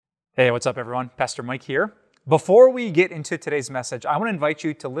Hey, what's up, everyone? Pastor Mike here. Before we get into today's message, I want to invite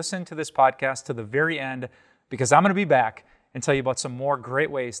you to listen to this podcast to the very end because I'm going to be back and tell you about some more great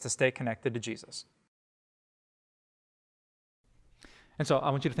ways to stay connected to Jesus. And so I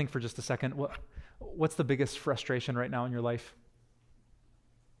want you to think for just a second, what's the biggest frustration right now in your life?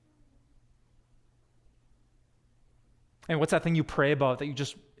 And what's that thing you pray about that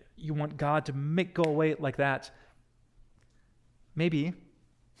you want God to make go away like that? Maybe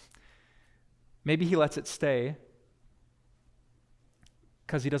he lets it stay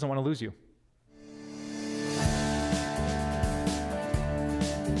because he doesn't want to lose you.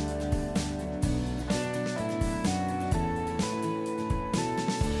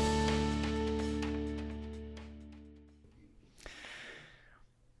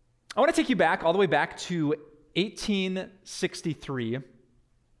 I want to take you back, all the way back to 1863,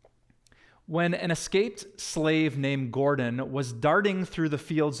 when an escaped slave named Gordon was darting through the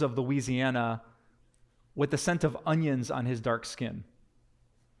fields of Louisiana with the scent of onions on his dark skin.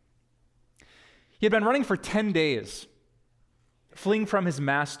 He had been running for 10 days, fleeing from his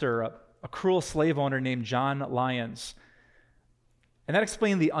master, a cruel slave owner named John Lyons. And that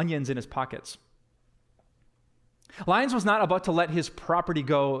explained the onions in his pockets. Lyons was not about to let his property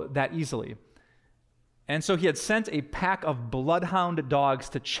go that easily. And so he had sent a pack of bloodhound dogs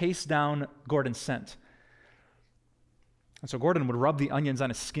to chase down Gordon's scent. And so Gordon would rub the onions on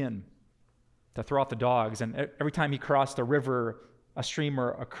his skin to throw out the dogs. And every time he crossed a river, a stream,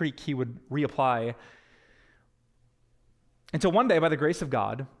 or a creek, he would reapply. Until one day, by the grace of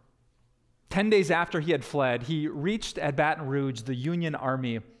God, 10 days after he had fled, he reached at Baton Rouge the Union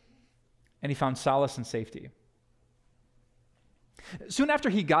Army, and he found solace and safety. Soon after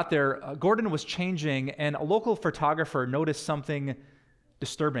he got there, Gordon was changing, and a local photographer noticed something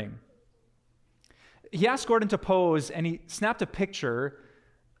disturbing. He asked Gordon to pose, and he snapped a picture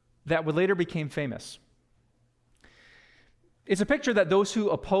that would later become famous. It's a picture that those who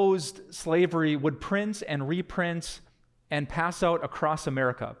opposed slavery would print and reprint and pass out across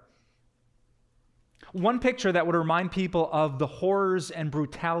America. One picture that would remind people of the horrors and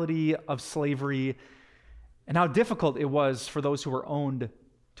brutality of slavery and how difficult it was for those who were owned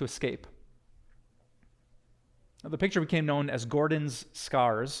to escape. Now, the picture became known as Gordon's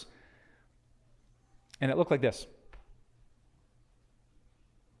Scars, and it looked like this.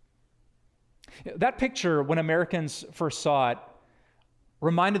 That picture, when Americans first saw it,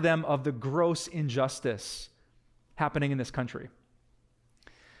 reminded them of the gross injustice happening in this country.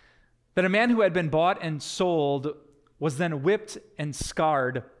 That a man who had been bought and sold was then whipped and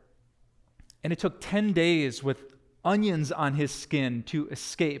scarred, and it took 10 days with onions on his skin to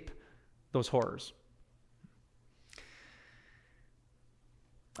escape those horrors.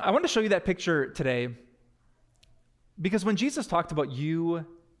 I want to show you that picture today because when Jesus talked about you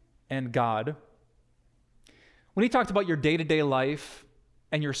and God, when he talked about your day-to-day life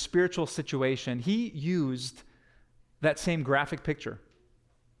and your spiritual situation, he used that same graphic picture.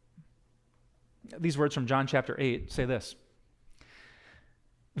 These words from John chapter 8 say this.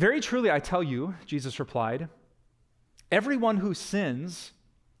 "Very truly I tell you," Jesus replied, "everyone who sins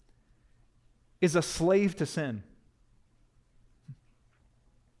is a slave to sin."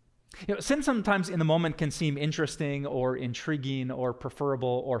 Sin sometimes in the moment can seem interesting or intriguing or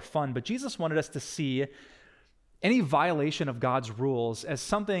preferable or fun, but Jesus wanted us to see any violation of God's rules as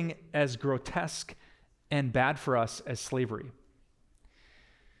something as grotesque and bad for us as slavery.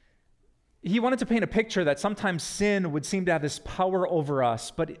 He wanted to paint a picture that sometimes sin would seem to have this power over us,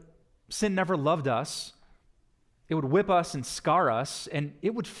 but sin never loved us. It would whip us and scar us, and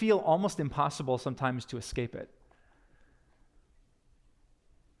it would feel almost impossible sometimes to escape it.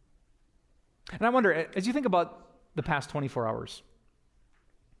 And I wonder, as you think about the past 24 hours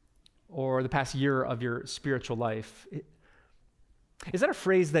or the past year of your spiritual life, is that a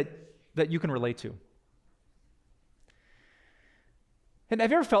phrase that you can relate to? And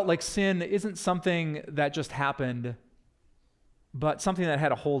have you ever felt like sin isn't something that just happened, but something that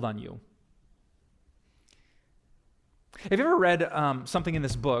had a hold on you? Have you ever read something in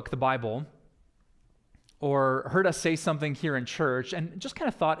this book, the Bible, or heard us say something here in church and just kind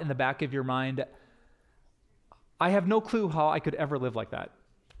of thought in the back of your mind, I have no clue how I could ever live like that?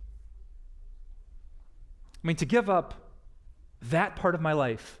 I mean, to give up that part of my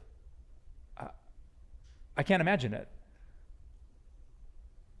life, I can't imagine it.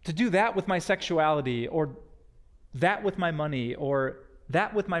 To do that with my sexuality, or that with my money, or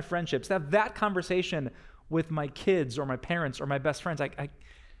that with my friendships, to have that conversation with my kids or my parents or my best friends,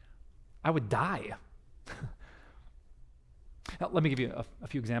 I would die. Now, let me give you a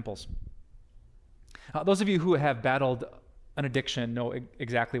few examples. Those of you who have battled an addiction know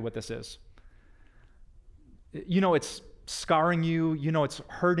exactly what this is. You know it's scarring you, you know it's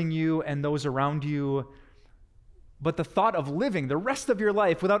hurting you and those around you, but the thought of living the rest of your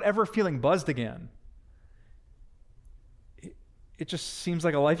life without ever feeling buzzed again, it just seems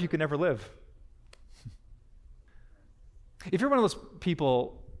like a life you could never live. If you're one of those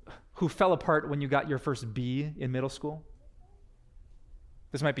people who fell apart when you got your first B in middle school,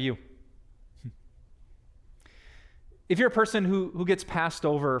 this might be you. If you're a person who gets passed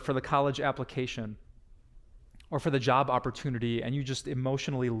over for the college application or for the job opportunity and you just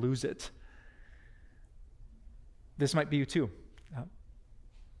emotionally lose it, this might be you too.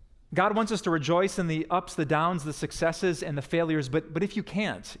 God wants us to rejoice in the ups, the downs, the successes, and the failures, but if you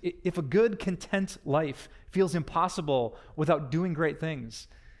can't, if a good, content life feels impossible without doing great things,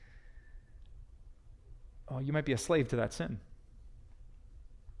 oh, you might be a slave to that sin.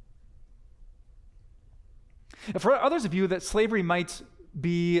 For others of you, that slavery might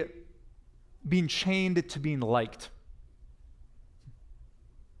be being chained to being liked.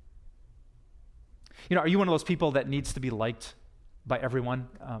 You know, are you one of those people that needs to be liked by everyone?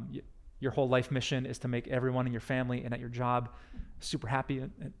 Your whole life mission is to make everyone in your family and at your job super happy.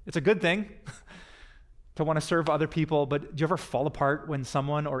 It's a good thing to want to serve other people, but do you ever fall apart when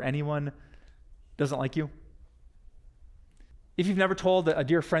someone or anyone doesn't like you? If you've never told a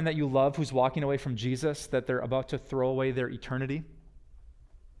dear friend that you love who's walking away from Jesus that they're about to throw away their eternity,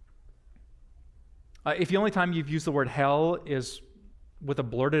 if the only time you've used the word hell is with a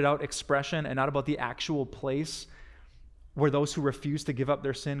blurted out expression and not about the actual place where those who refuse to give up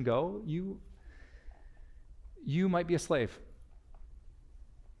their sin go, you might be a slave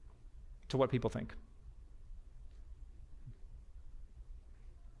to what people think.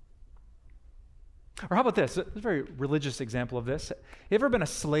 Or how about this? A very religious example of this. Have you ever been a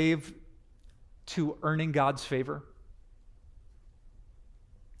slave to earning God's favor?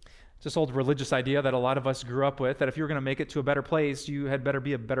 It's this old religious idea that a lot of us grew up with, that if you were going to make it to a better place, you had better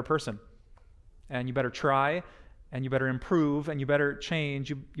be a better person. And you better try, and you better improve, and you better change,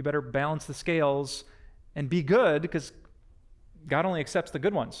 you better balance the scales and be good, because God only accepts the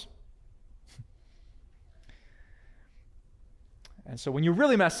good ones. And so when you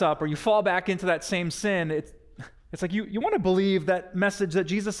really mess up or you fall back into that same sin, it's like you want to believe that message that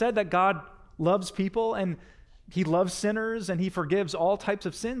Jesus said, that God loves people and he loves sinners and he forgives all types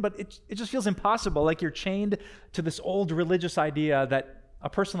of sin, but it just feels impossible, like you're chained to this old religious idea that a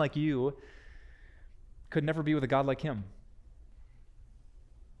person like you could never be with a God like him.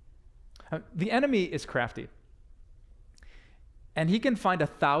 The enemy is crafty, and he can find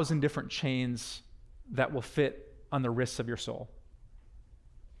 1,000 different chains that will fit on the wrists of your soul.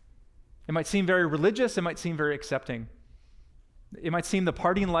 It might seem very religious, it might seem very accepting. It might seem the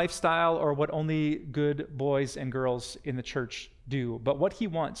partying lifestyle or what only good boys and girls in the church do. But what he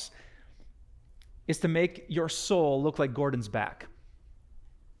wants is to make your soul look like Gordon's back.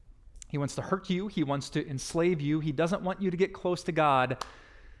 He wants to hurt you. He wants to enslave you. He doesn't want you to get close to God.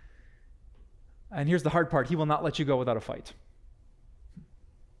 And here's the hard part. He will not let you go without a fight.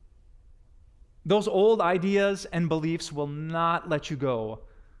 Those old ideas and beliefs will not let you go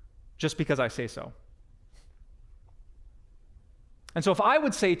just because I say so. And so if I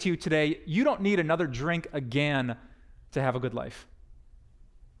would say to you today, you don't need another drink again to have a good life.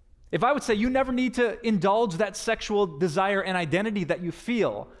 If I would say you never need to indulge that sexual desire and identity that you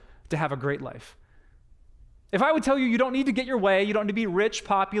feel to have a great life. If I would tell you you don't need to get your way, you don't need to be rich,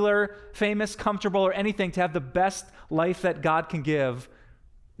 popular, famous, comfortable, or anything to have the best life that God can give,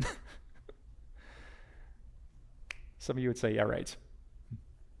 some of you would say, yeah, right.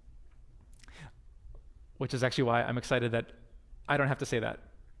 Which is actually why I'm excited that I don't have to say that.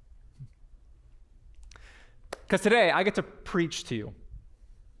 Because today I get to preach to you.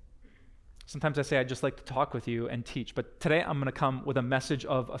 Sometimes I say I just like to talk with you and teach, but today I'm going to come with a message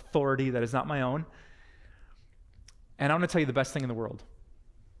of authority that is not my own. And I want to tell you the best thing in the world.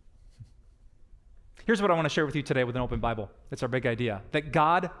 Here's what I want to share with you today with an open Bible. It's our big idea, that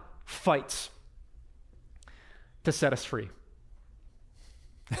God fights to set us free.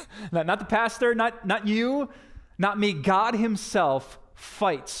 Not the pastor, not you, not me. God himself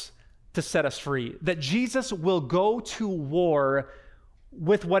fights to set us free. That Jesus will go to war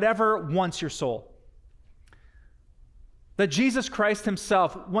with whatever wants your soul. That Jesus Christ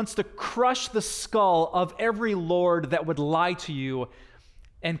himself wants to crush the skull of every lord that would lie to you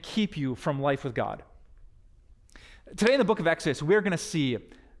and keep you from life with God. Today in the book of Exodus, we're going to see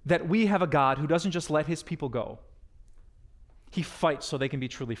that we have a God who doesn't just let his people go. He fights so they can be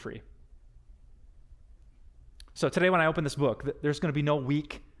truly free. So today when I open this book, there's going to be no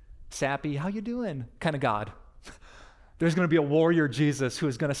weak, sappy, how you doing kind of God. There's going to be a warrior Jesus who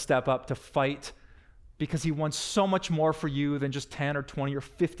is going to step up to fight because he wants so much more for you than just 10 or 20 or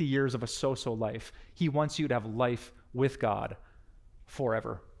 50 years of a so-so life. He wants you to have life with God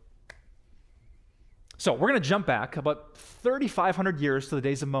forever. So we're going to jump back about 3,500 years to the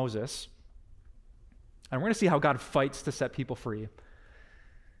days of Moses, and we're going to see how God fights to set people free.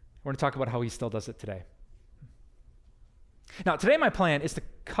 We're going to talk about how he still does it today. Now, today my plan is to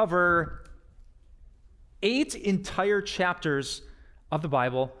cover 8 entire chapters of the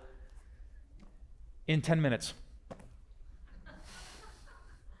Bible in 10 minutes.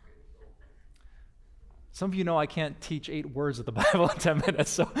 Some of you know I can't teach 8 words of the Bible in 10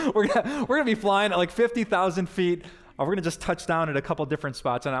 minutes, so we're gonna be flying at like 50,000 feet. We're gonna just touch down at a couple different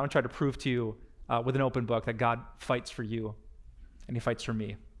spots, and I'm gonna try to prove to you with an open book that God fights for you, and he fights for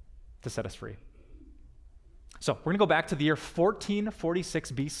me to set us free. So we're gonna go back to the year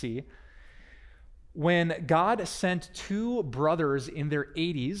 1446 BC, when God sent 2 brothers in their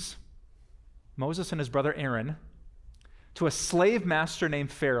 80s, Moses and his brother Aaron, to a slave master named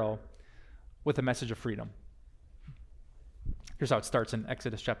Pharaoh with a message of freedom. Here's how it starts in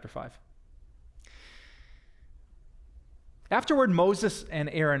Exodus chapter 5. Afterward, Moses and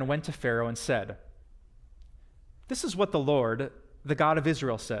Aaron went to Pharaoh and said, "This is what the Lord, the God of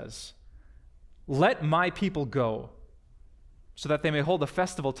Israel, says. Let my people go, so that they may hold a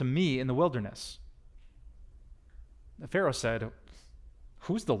festival to me in the wilderness." The Pharaoh said,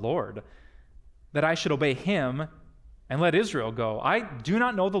 "Who's the Lord, that I should obey him and let Israel go? I do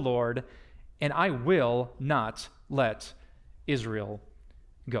not know the Lord, and I will not let Israel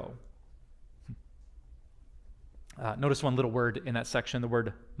go." Notice one little word in that section, the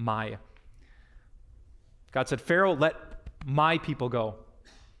word my. God said, "Pharaoh, let my people go,"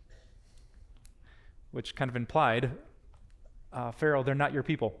 which kind of implied, Pharaoh, they're not your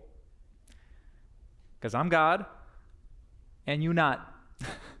people. Because I'm God, and you not.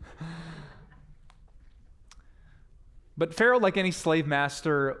 But Pharaoh, like any slave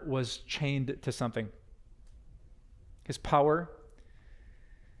master, was chained to something. His power,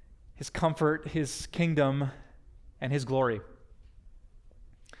 his comfort, his kingdom, and his glory.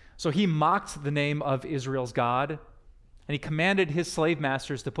 So he mocked the name of Israel's God, and he commanded his slave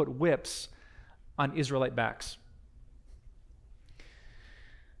masters to put whips on Israelite backs.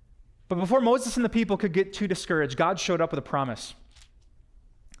 But before Moses and the people could get too discouraged, God showed up with a promise.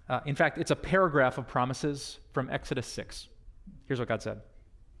 In fact, it's a paragraph of promises from Exodus 6. Here's what God said.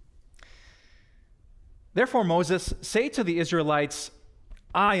 "Therefore, Moses, say to the Israelites,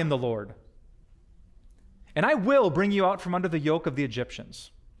 I am the Lord, and I will bring you out from under the yoke of the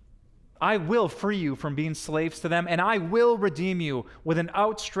Egyptians. I will free you from being slaves to them, and I will redeem you with an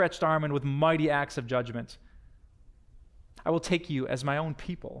outstretched arm and with mighty acts of judgment. I will take you as my own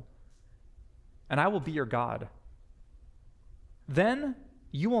people, and I will be your God. Then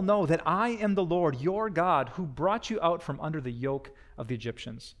you will know that I am the Lord, your God, who brought you out from under the yoke of the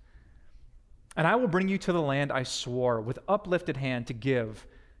Egyptians. And I will bring you to the land I swore with uplifted hand to give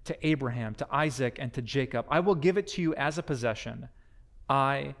to Abraham, to Isaac, and to Jacob. I will give it to you as a possession.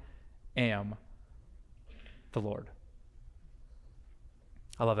 I am the Lord."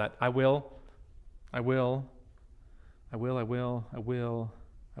 I love that. I will.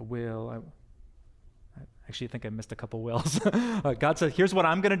 Actually, I think I missed a couple wills. God said, here's what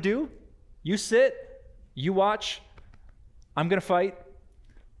I'm going to do. You sit, you watch, I'm going to fight.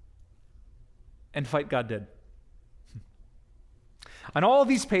 And fight God did. On all of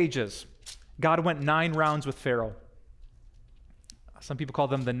these pages, God went 9 rounds with Pharaoh. Some people call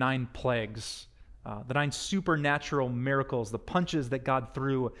them the 9 plagues, the 9 supernatural miracles, the punches that God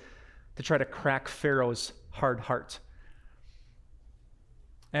threw to try to crack Pharaoh's hard heart.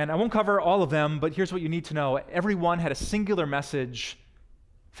 And I won't cover all of them, but here's what you need to know. Every one had a singular message.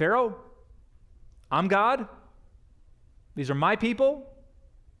 Pharaoh, I'm God. These are my people.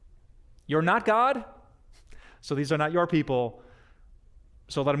 You're not God, so these are not your people,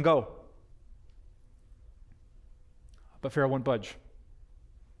 so let them go. But Pharaoh wouldn't budge.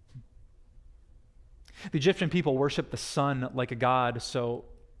 The Egyptian people worshiped the sun like a god, so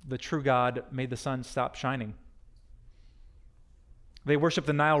the true God made the sun stop shining. They worshiped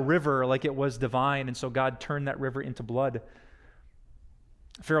the Nile River like it was divine, and so God turned that river into blood.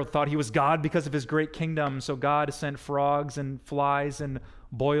 Pharaoh thought he was God because of his great kingdom, so God sent frogs and flies and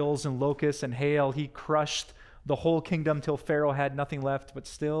boils and locusts and hail. He crushed the whole kingdom till Pharaoh had nothing left, but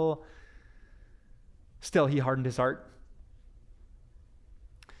still he hardened his heart.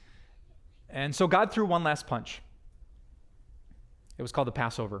 And so God threw one last punch. It was called the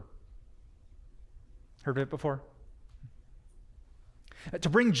Passover. Heard of it before? To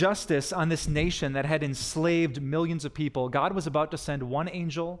bring justice on this nation that had enslaved millions of people, God was about to send one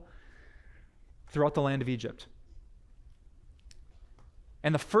angel throughout the land of Egypt.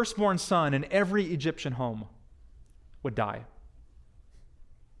 And the firstborn son in every Egyptian home would die.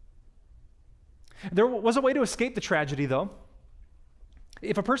 There was a way to escape the tragedy, though.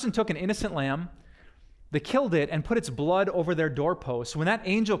 If a person took an innocent lamb, they killed it and put its blood over their doorposts, when that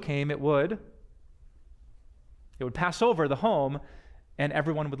angel came, it would pass over the home and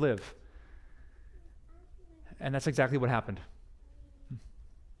everyone would live. And that's exactly what happened.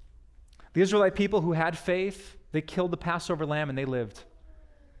 The Israelite people who had faith, they killed the Passover lamb and they lived.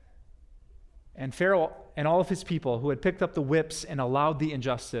 And Pharaoh and all of his people who had picked up the whips and allowed the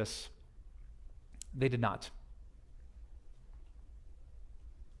injustice, they did not.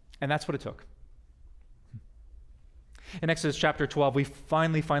 And that's what it took. In Exodus chapter 12, we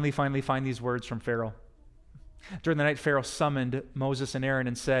finally find these words from Pharaoh. During the night, Pharaoh summoned Moses and Aaron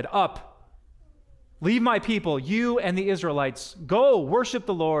and said, "Up, leave my people, you and the Israelites. Go, worship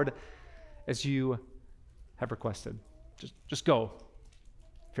the Lord as you have requested." Just go,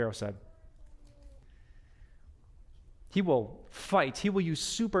 Pharaoh said. He will fight. He will use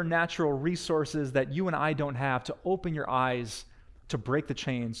supernatural resources that you and I don't have to open your eyes, to break the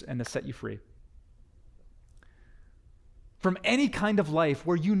chains, and to set you free. From any kind of life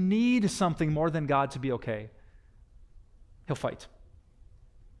where you need something more than God to be okay, He'll fight.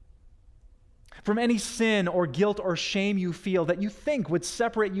 From any sin or guilt or shame you feel that you think would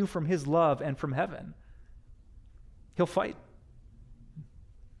separate you from His love and from heaven, He'll fight.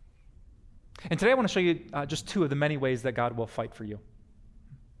 And today I want to show you just two of the many ways that God will fight for you.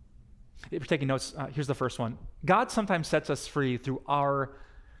 If you're taking notes, here's the first one. God sometimes sets us free through our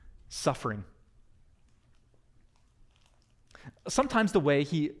suffering. Sometimes the way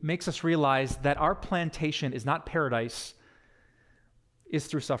He makes us realize that our plantation is not paradise is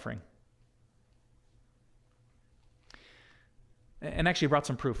through suffering. And actually brought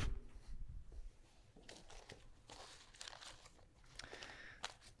some proof.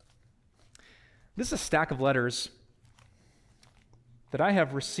 This is a stack of letters that I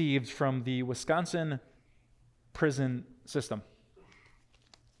have received from the Wisconsin prison system.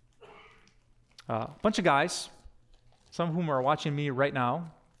 A bunch of guys, some of whom are watching me right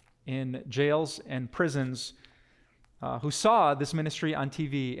now, in jails and prisons, who saw this ministry on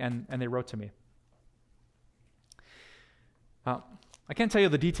TV and they wrote to me. I can't tell you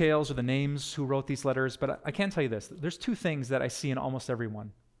the details or the names who wrote these letters, but I can tell you this. There's two things that I see in almost every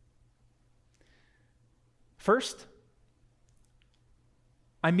one. First,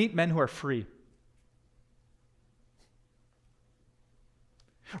 I meet men who are free.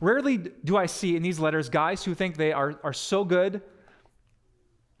 Rarely do I see in these letters guys who think they are so good,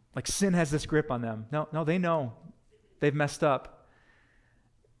 like sin has this grip on them. No, they know they've messed up,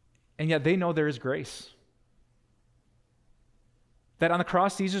 and yet they know there is grace. That on the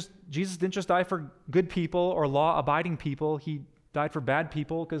cross, Jesus didn't just die for good people or law-abiding people. He died for bad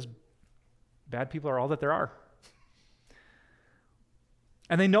people because bad people are all that there are.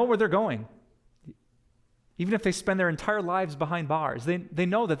 And they know where they're going. Even if they spend their entire lives behind bars, they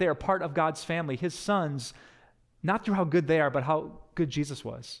know that they are part of God's family, His sons, not through how good they are, but how good Jesus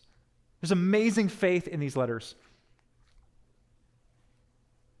was. There's amazing faith in these letters.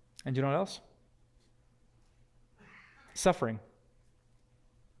 And you know what else? Suffering.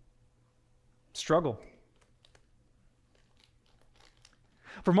 Struggle.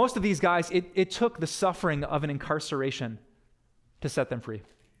 For most of these guys, it took the suffering of an incarceration to set them free.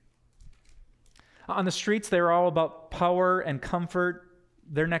 On the streets, they were all about power and comfort,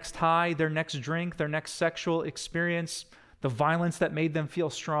 their next high, their next drink, their next sexual experience, the violence that made them feel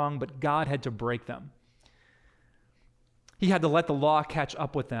strong, but God had to break them. He had to let the law catch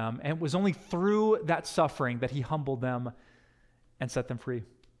up with them, and it was only through that suffering that He humbled them and set them free.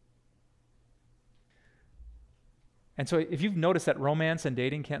 And so if you've noticed that romance and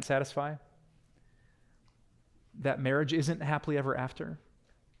dating can't satisfy, that marriage isn't happily ever after,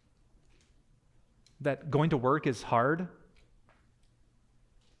 that going to work is hard,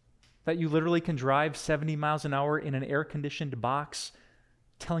 that you literally can drive 70 miles an hour in an air-conditioned box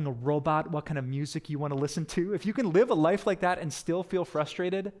telling a robot what kind of music you want to listen to, if you can live a life like that and still feel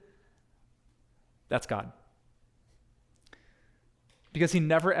frustrated, that's God. Because He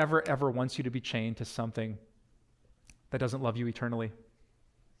never, ever, ever wants you to be chained to something that doesn't love you eternally.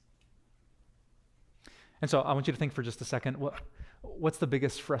 And so I want you to think for just a second, what's the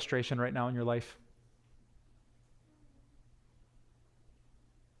biggest frustration right now in your life?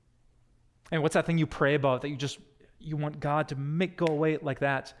 And what's that thing you pray about that you want God to go away like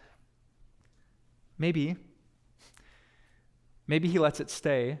that? Maybe Maybe he lets it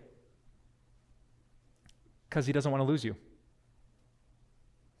stay because he doesn't want to lose you.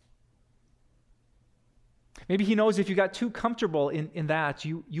 Maybe he knows if you got too comfortable in that,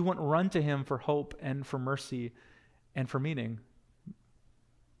 you wouldn't run to him for hope and for mercy and for meaning.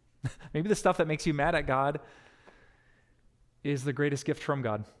 Maybe the stuff that makes you mad at God is the greatest gift from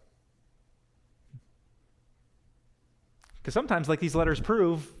God. Because sometimes, like these letters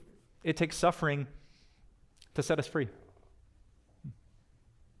prove, it takes suffering to set us free.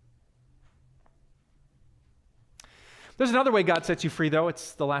 There's another way God sets you free, though.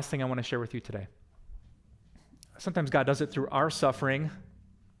 It's the last thing I want to share with you today. Sometimes God does it through our suffering,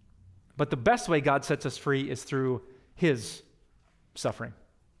 but the best way God sets us free is through his suffering,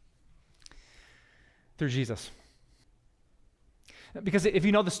 through Jesus. Because if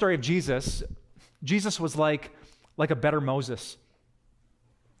you know the story of Jesus, Jesus was like a better Moses.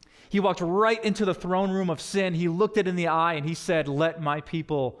 He walked right into the throne room of sin. He looked it in the eye and he said, "Let my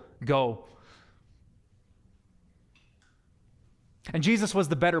people go." And Jesus was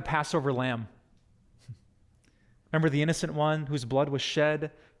the better Passover lamb. Remember the innocent one whose blood was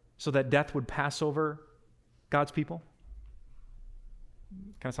shed so that death would pass over God's people?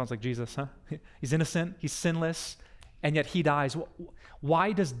 Kind of sounds like Jesus, huh? He's innocent, he's sinless, and yet he dies.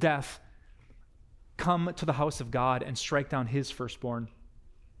 Why does death come to the house of God and strike down his firstborn?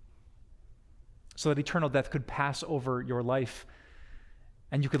 So that eternal death could pass over your life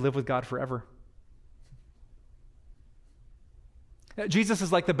and you could live with God forever. Jesus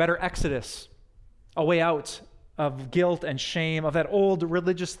is like the better Exodus, a way out of guilt and shame, of that old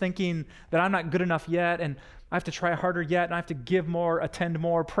religious thinking that I'm not good enough yet, and I have to try harder yet, and I have to give more, attend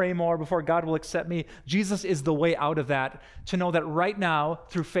more, pray more before God will accept me. Jesus is the way out of that, to know that right now,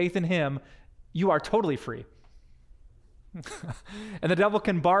 through faith in him, you are totally free. And the devil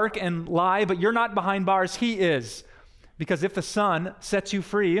can bark and lie, but you're not behind bars, he is. Because if the Son sets you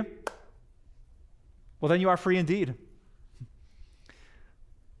free, well, then you are free indeed.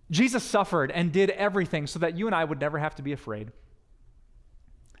 Jesus suffered and did everything so that you and I would never have to be afraid,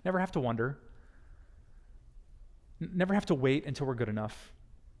 never have to wonder, never have to wait until we're good enough.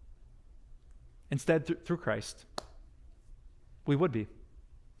 Instead, through Christ, we would be.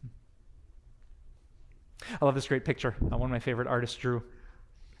 I love this great picture one of my favorite artists drew.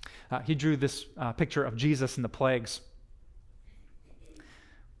 He drew this picture of Jesus and the plagues.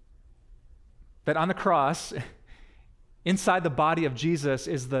 That on the cross, inside the body of Jesus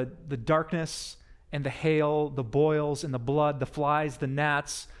is the darkness and the hail, the boils and the blood, the flies, the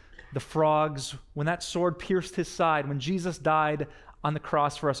gnats, the frogs. When that sword pierced his side, when Jesus died on the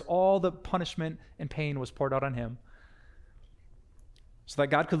cross for us, all the punishment and pain was poured out on him. So that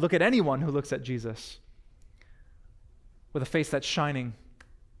God could look at anyone who looks at Jesus with a face that's shining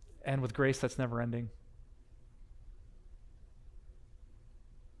and with grace that's never ending.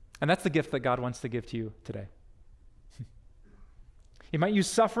 And that's the gift that God wants to give to you today. He might use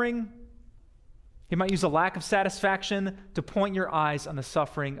suffering. He might use a lack of satisfaction to point your eyes on the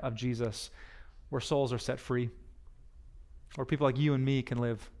suffering of Jesus, where souls are set free, where people like you and me can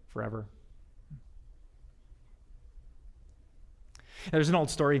live forever. There's an old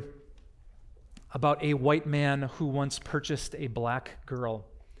story about a white man who once purchased a black girl.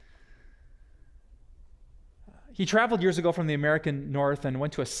 He traveled years ago from the American North and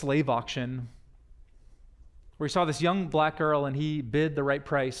went to a slave auction where he saw this young black girl and he bid the right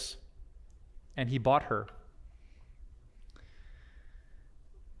price and he bought her.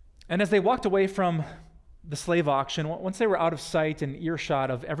 And as they walked away from the slave auction, once they were out of sight and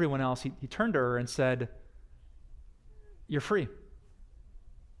earshot of everyone else, he turned to her and said, "You're free."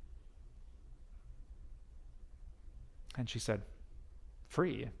 And she said,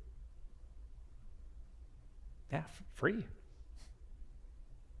 "Free? Yeah, free."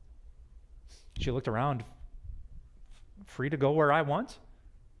 She looked around. "Free to go where I want?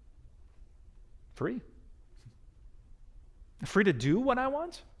 Free. Free to do what I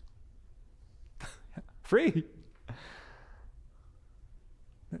want? Free."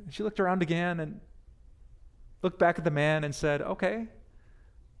 She looked around again and looked back at the man and said, "Okay,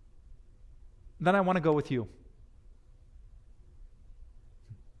 then I want to go with you."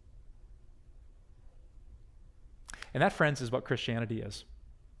 And that, friends, is what Christianity is.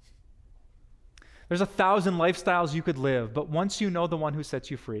 There's 1,000 lifestyles you could live, but once you know the one who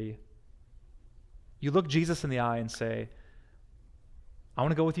sets you free, you look Jesus in the eye and say, "I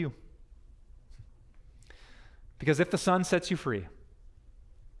want to go with you." Because if the Son sets you free,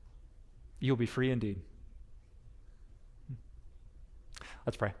 you'll be free indeed.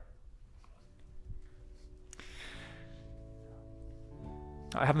 Let's pray.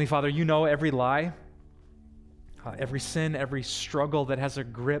 Heavenly Father, you know every lie every sin, every struggle that has a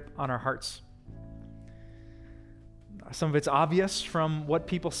grip on our hearts. Some of it's obvious from what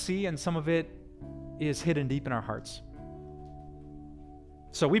people see, and some of it is hidden deep in our hearts.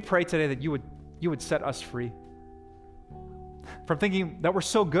 So we pray today that you would set us free from thinking that we're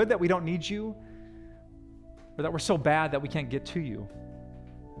so good that we don't need you, or that we're so bad that we can't get to you.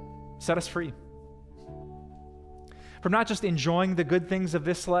 Set us free from not just enjoying the good things of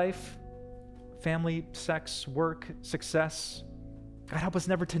this life, family, sex, work, success. God, help us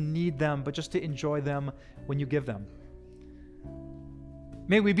never to need them, but just to enjoy them when you give them.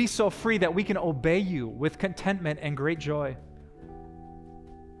 May we be so free that we can obey you with contentment and great joy,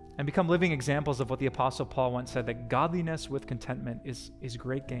 and become living examples of what the Apostle Paul once said, that godliness with contentment is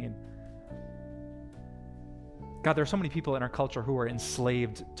great gain. God, there are so many people in our culture who are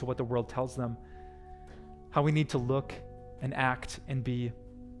enslaved to what the world tells them, how we need to look and act and be.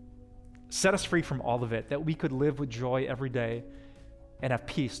 Set us free from all of it, that we could live with joy every day and have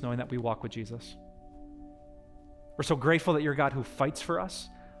peace knowing that we walk with Jesus. We're so grateful that you're a God who fights for us.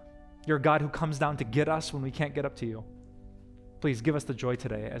 You're a God who comes down to get us when we can't get up to you. Please give us the joy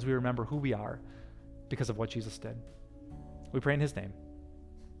today as we remember who we are because of what Jesus did. We pray in his name.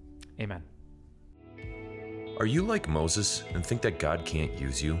 Amen. Are you like Moses and think that God can't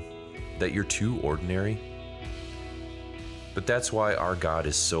use you? That you're too ordinary? But that's why our God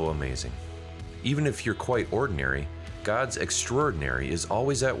is so amazing. Even if you're quite ordinary, God's extraordinary is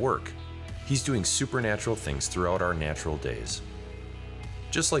always at work. He's doing supernatural things throughout our natural days.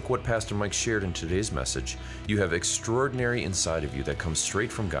 Just like what Pastor Mike shared in today's message, you have extraordinary inside of you that comes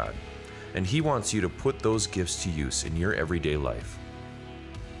straight from God, and he wants you to put those gifts to use in your everyday life.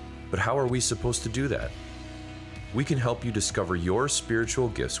 But how are we supposed to do that? We can help you discover your spiritual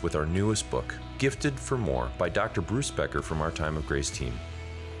gifts with our newest book, Gifted for More, by Dr. Bruce Becker from our Time of Grace team.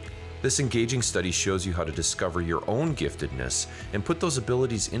 This engaging study shows you how to discover your own giftedness and put those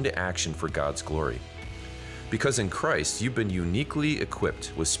abilities into action for God's glory. Because in Christ, you've been uniquely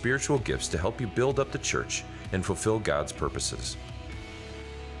equipped with spiritual gifts to help you build up the church and fulfill God's purposes.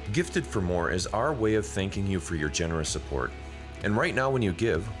 Gifted for More is our way of thanking you for your generous support. And right now when you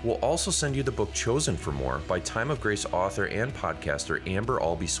give, we'll also send you the book Chosen for More by Time of Grace author and podcaster Amber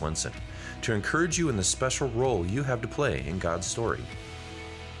Albee Swenson to encourage you in the special role you have to play in God's story.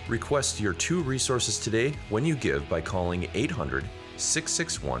 Request your 2 resources today when you give by calling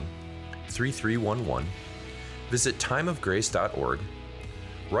 800-661-3311. Visit timeofgrace.org.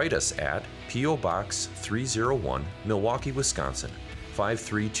 Write us at P.O. Box 301, Milwaukee, Wisconsin,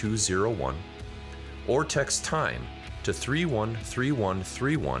 53201, or text TIME to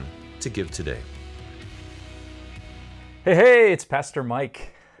 313131 to give today. Hey, it's Pastor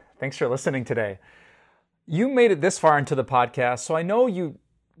Mike. Thanks for listening today. You made it this far into the podcast, so I know you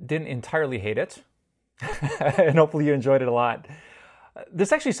didn't entirely hate it, and hopefully you enjoyed it a lot.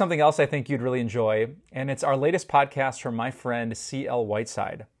 There's actually something else I think you'd really enjoy, and it's our latest podcast from my friend C.L.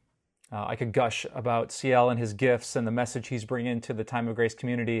 Whiteside. I could gush about C.L. and his gifts and the message he's bringing to the Time of Grace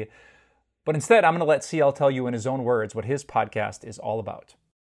community, but instead I'm going to let C.L. tell you in his own words what his podcast is all about.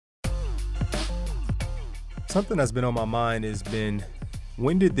 Something that's been on my mind has been,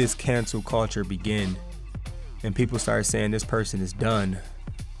 when did this cancel culture begin? And people started saying this person is done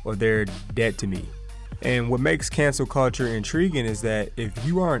or they're dead to me. And what makes cancel culture intriguing is that if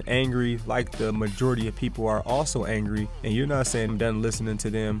you aren't angry like the majority of people are also angry, and you're not saying I'm done listening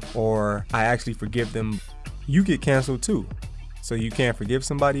to them or I actually forgive them, you get canceled too. So you can't forgive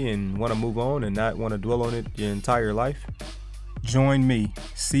somebody and want to move on and not want to dwell on it your entire life? Join me,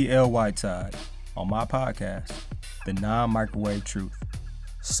 C.L. Whiteside, on my podcast, The Non-Microwave Truth.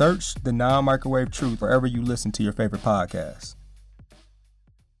 Search The Non-Microwave Truth wherever you listen to your favorite podcasts.